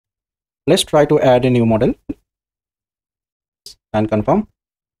Let's try to add a new model and confirm.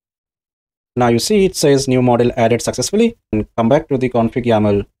 Now you see it says new model added successfully, and come back to the config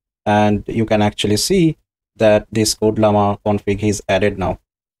YAML and you can actually see that this code llama config is added now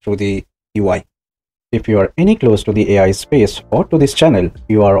through the UI. If you are any close to the AI space or to this channel,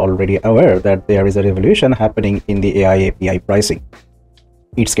 you are already aware that there is a revolution happening in the AI API pricing.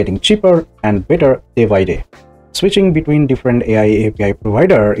 It's getting cheaper and better day by day. Switching between different AI API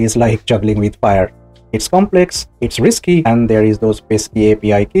provider is like juggling with fire. It's complex, it's risky, and there is those pesky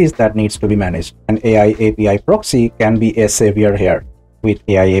API keys that needs to be managed. An AI API proxy can be a savior here. With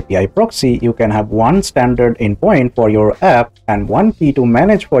AI API proxy, you can have one standard endpoint for your app and one key to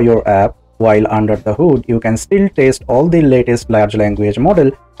manage for your app, while under the hood, you can still test all the latest large language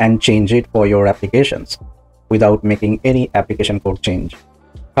model and change it for your applications without making any application code change.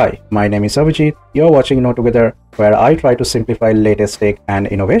 Hi, my name is Abhijit. You're watching Know Together, where I try to simplify latest tech and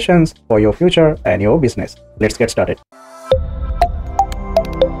innovations for your future and your business. Let's get started.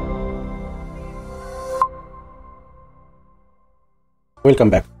 Welcome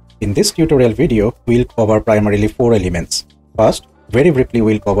back. In this tutorial video, we'll cover primarily 4 elements. First, very briefly,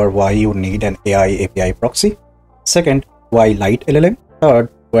 we'll cover why you need an AI API proxy. Second, why LiteLLM.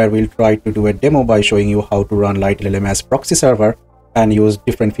 Third, where we'll try to do a demo by showing you how to run LiteLLM as proxy server and use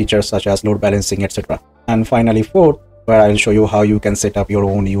different features such as load balancing, etc. And finally, fourth, where I'll show you how you can set up your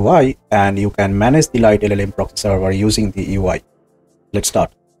own UI and you can manage the LiteLLM proxy server using the UI. Let's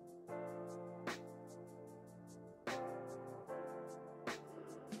start.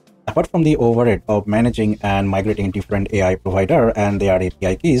 Apart from the overhead of managing and migrating different AI provider and their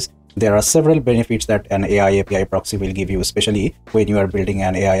API keys, there are several benefits that an AI API proxy will give you, especially when you are building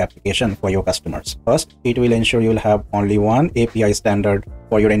an AI application for your customers. First, it will ensure you'll have only one API standard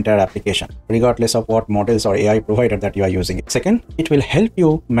for your entire application, regardless of what models or AI provider that you are using. Second, it will help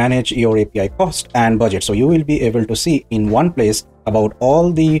you manage your API cost and budget. So you will be able to see in one place about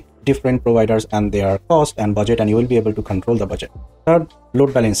all the different providers and their cost and budget, and you will be able to control the budget. Third,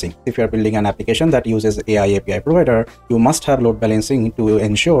 load balancing. If you are building an application that uses AI API provider, you must have load balancing to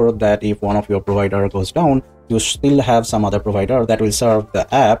ensure that if one of your provider goes down, you still have some other provider that will serve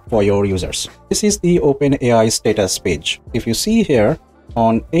the app for your users. This is the OpenAI status page. If you see here,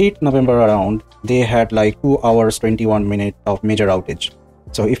 on 8th November around, they had like 2 hours 21 minutes of major outage.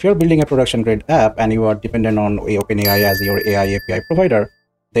 So if you're building a production grade app and you are dependent on OpenAI as your AI API provider,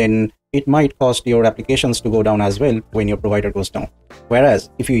 then it might cost your applications to go down as well when your provider goes down. Whereas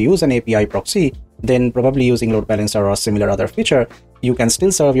if you use an API proxy, then probably using load balancer or similar other feature, you can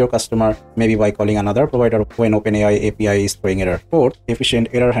still serve your customer maybe by calling another provider when OpenAI API is throwing error. Fourth, efficient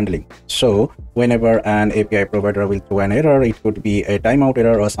error handling. So whenever an API provider will throw an error, it could be a timeout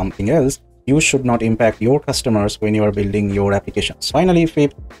error or something else, you should not impact your customers when you are building your applications. Finally,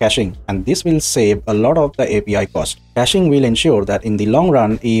 fifth, caching, and this will save a lot of the API cost. Caching will ensure that in the long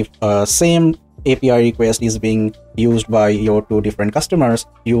run, if same API request is being used by your 2 different customers,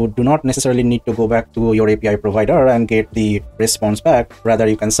 you do not necessarily need to go back to your API provider and get the response back. Rather,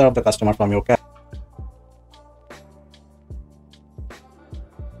 you can serve the customer from your cache.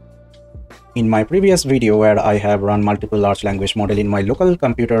 In my previous video where I have run multiple large language model in my local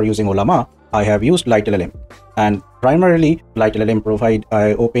computer using Ollama, I have used LiteLLM, and primarily LiteLLM provide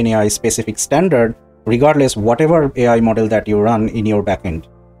a OpenAI specific standard regardless whatever AI model that you run in your backend.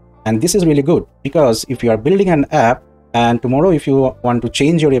 And this is really good because if you are building an app and tomorrow if you want to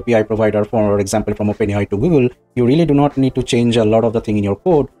change your API provider, for example from OpenAI to Google, you really do not need to change a lot of the thing in your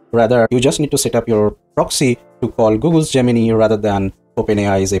code. Rather, you just need to set up your proxy to call Google's Gemini rather than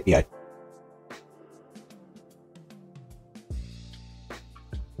OpenAI's API.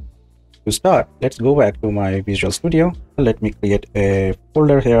 To start, let's go back to my Visual Studio. Let me create a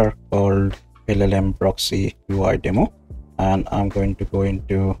folder here called LLM Proxy UI Demo, and I'm going to go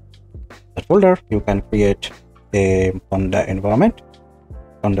into that folder. You can create a Panda environment.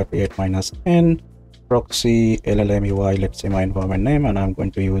 Panda create -n proxy LLM UI. Let's say my environment name, and I'm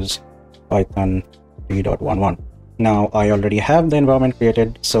going to use Python 3.11. Now I already have the environment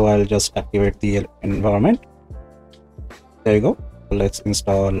created, so I'll just activate the environment. There you go. Let's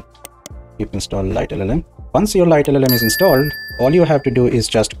install LiteLLM. Once your LiteLLM is installed, all you have to do is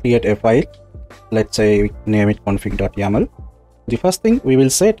just create a file. Let's say name it config.yaml. The first thing, we will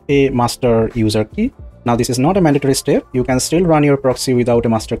set a master user key. Now this is not a mandatory step. You can still run your proxy without a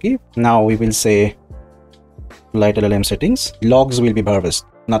master key. Now we will say LiteLLM settings. Logs will be verbose.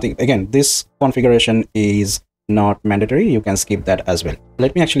 Nothing. Again, this configuration is not mandatory. You can skip that as well.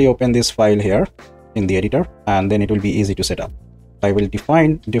 Let me actually open this file here in the editor, and then it will be easy to set up. I will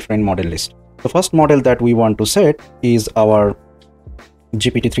define different model list. The first model that we want to set is our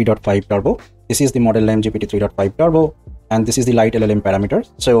GPT-3.5 Turbo. This is the model name GPT-3.5 Turbo, and this is the LiteLLM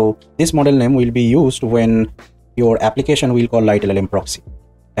parameters. So this model name will be used when your application will call LiteLLM Proxy,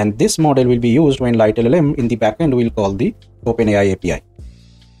 and this model will be used when LiteLLM in the backend will call the OpenAI API.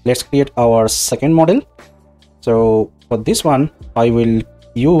 Let's create our second model. So for this one, I will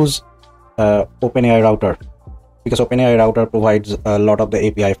use OpenAI router, because OpenAI router provides a lot of the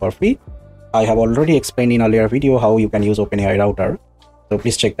API for free. I have already explained in earlier video how you can use OpenAI router, so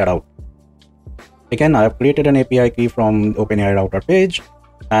please check that out. Again, I have created an API key from OpenAI router page,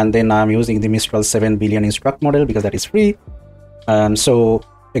 and then I'm using the Mistral 7 billion instruct model because that is free. So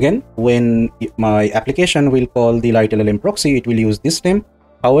again, when my application will call the LiteLLM proxy, it will use this name.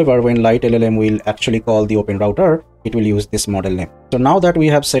 However, when LiteLLM will actually call the Open Router, it will use this model name. So now that we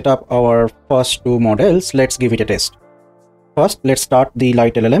have set up our first two models, let's give it a test. First, let's start the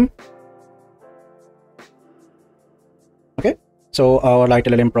LiteLLM. Okay, so our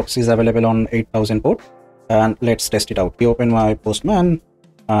LiteLLM proxy is available on 8000 port, and let's test it out. We open my Postman,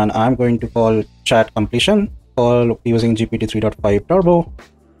 and I'm going to call chat completion, call using GPT-3.5 Turbo.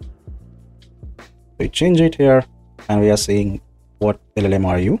 We change it here, and we are seeing what LLM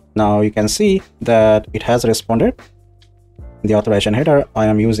are you. Now you can see that it has responded. In the authorization header, I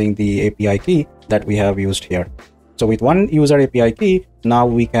am using the API key that we have used here. So with one user API key, now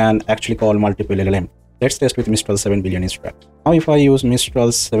we can actually call multiple LLM. Let's test with Mistral 7 billion instruct. Now if I use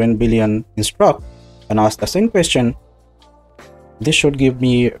Mistral 7 billion instruct and ask the same question, this should give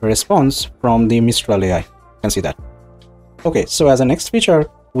me a response from the Mistral AI. You can see that. Okay, so as a next feature,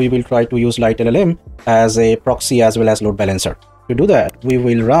 we will try to use LiteLLM as a proxy as well as load balancer. To do that, we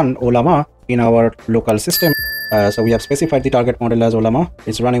will run Ollama in our local system. So we have specified the target model as Ollama.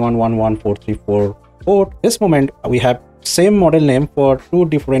 It's running on 11434 port. This moment, we have same model name for two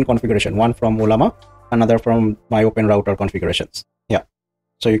different configurations, one from Ollama, another from my Open Router configurations. Yeah.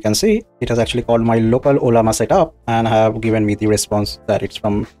 So you can see it has actually called my local Ollama setup and have given me the response that it's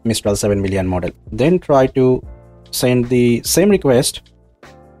from Mistral 7 million model. Then try to send the same request.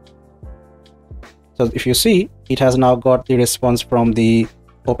 So if you see, it has now got the response from the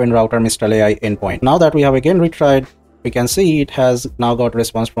Open Router Mistral AI endpoint. Now that we have again retried, we can see it has now got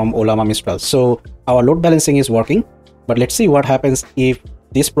response from Ollama Mistral. So our load balancing is working, but let's see what happens if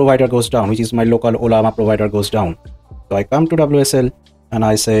this provider goes down, which is my local Ollama provider goes down. So I come to WSL and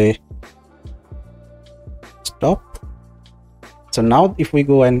I say stop. So now if we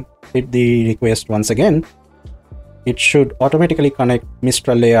go and hit the request once again, it should automatically connect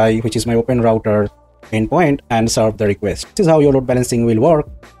Mistral AI, which is my Open Router endpoint, and serve the request. This is how your load balancing will work.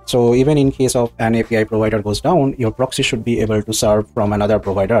 So even in case of an API provider goes down, your proxy should be able to serve from another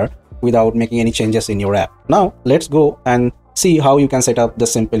provider without making any changes in your app. Now let's go and see how you can set up the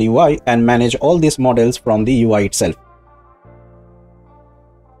simple UI and manage all these models from the UI itself.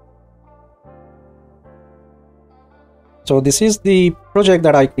 So this is the project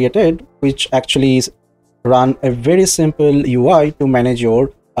that I created, which actually is run a very simple UI to manage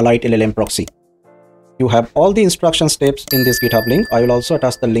your LiteLLM proxy. You have all the instruction steps in this GitHub link. I will also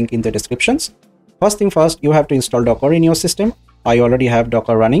attach the link in the descriptions. First thing first, you have to install Docker in your system. I already have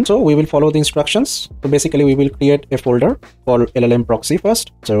Docker running, so we will follow the instructions. So basically, we will create a folder called LLM proxy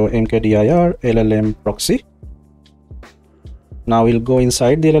first. So mkdir LLM proxy. Now we'll go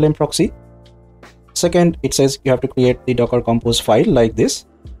inside the LLM proxy. Second, it says you have to create the Docker compose file like this.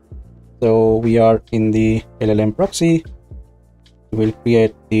 So we are in the LLM proxy. We'll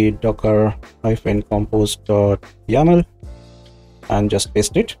create the docker-compose.yaml and just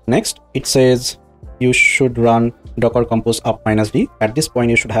paste it. Next, it says you should run docker compose up -d. At this point,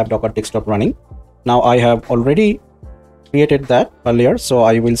 you should have docker desktop running. Now I have already created that earlier, so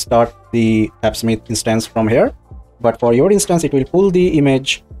I will start the AppSmith instance from here. But for your instance, it will pull the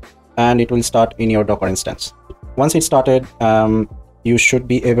image and it will start in your Docker instance. Once it's started, you should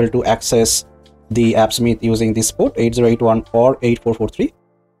be able to access the AppSmith using this port 8081 or 8443.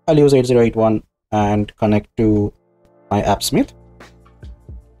 I'll use 8081 and connect to my AppSmith.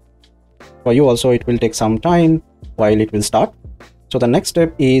 For you also, it will take some time while it will start. So the next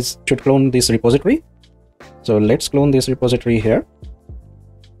step is should clone this repository. So let's clone this repository here.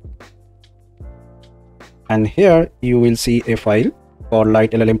 And here you will see a file called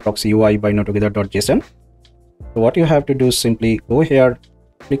LiteLLM Proxy UI by notogether.json. So what you have to do is simply go here,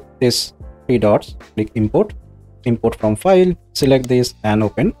 click this three dots, click import from file, select this and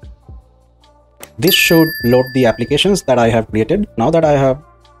open. This should load the applications that I have created. Now that I have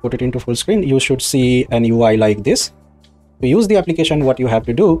put it into full screen, you should see an UI like this. To use the application, what you have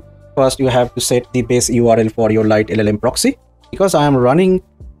to do, first you have to set the base URL for your LiteLLM proxy. Because I am running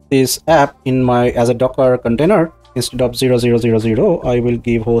this app in my as a Docker container, instead of 0000, I will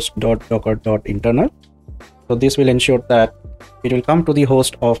give host.docker.internal. So this will ensure that it will come to the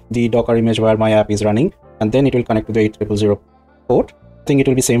host of the Docker image where my app is running, and then it will connect to the 8000 port. I think it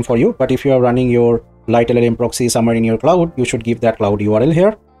will be same for you, but if you are running your LiteLLM proxy somewhere in your cloud, you should give that cloud URL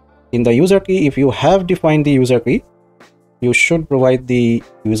here. In the user key, if you have defined the user key, you should provide the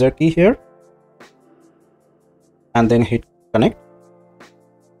user key here and then hit connect.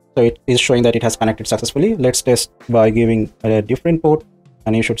 So it is showing that it has connected successfully. Let's test by giving a different port,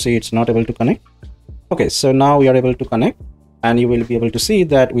 and you should see it's not able to connect. Okay, so now we are able to connect, and you will be able to see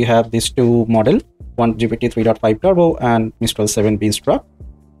that we have these two models, one GPT 3.5 Turbo and Mistral 7 Beanstalk.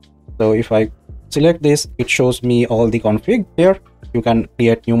 So if I select this, it shows me all the config here. You can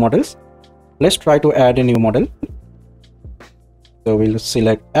create new models. Let's try to add a new model. So we'll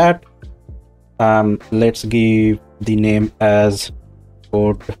select add. Let's give the name as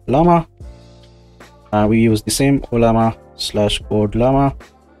Code Llama. We use the same Olama / Code Llama.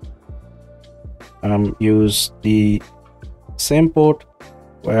 Use the same port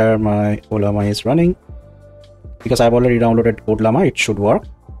where my Olama is running. Because I've already downloaded Code Llama, it should work.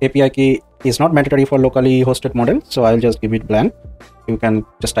 API key is not mandatory for locally hosted model, so I'll just give it blank. You can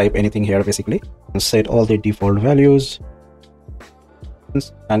just type anything here basically and set all the default values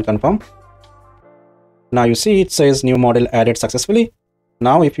and confirm. Now you see it says new model added successfully.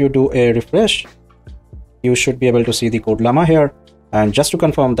 Now if you do a refresh, you should be able to see the Code Llama here. And just to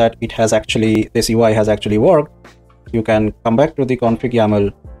confirm that it has actually, this UI has actually worked, you can come back to the config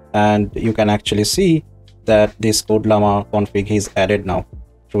YAML and you can actually see that this Code Llama config is added now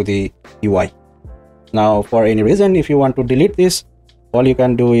through the UI. Now for any reason, if you want to delete this, all you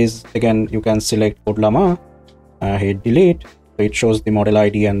can do is, again, you can select Code Llama, hit delete. So it shows the model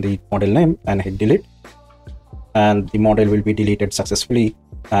ID and the model name, and hit delete. And the model will be deleted successfully.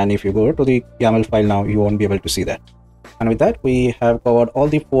 And if you go to the YAML file now, you won't be able to see that. And with that, we have covered all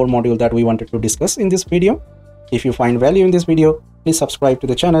the 4 modules that we wanted to discuss in this video. If you find value in this video, please subscribe to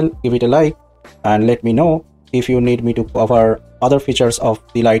the channel, give it a like, and let me know if you need me to cover other features of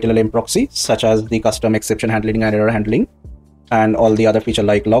the LiteLLM proxy, such as the custom exception handling and error handling, and all the other features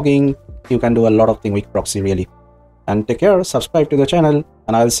like logging. You can do a lot of things with proxy really. And take care, subscribe to the channel,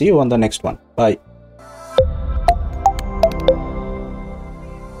 and I'll see you on the next one. Bye.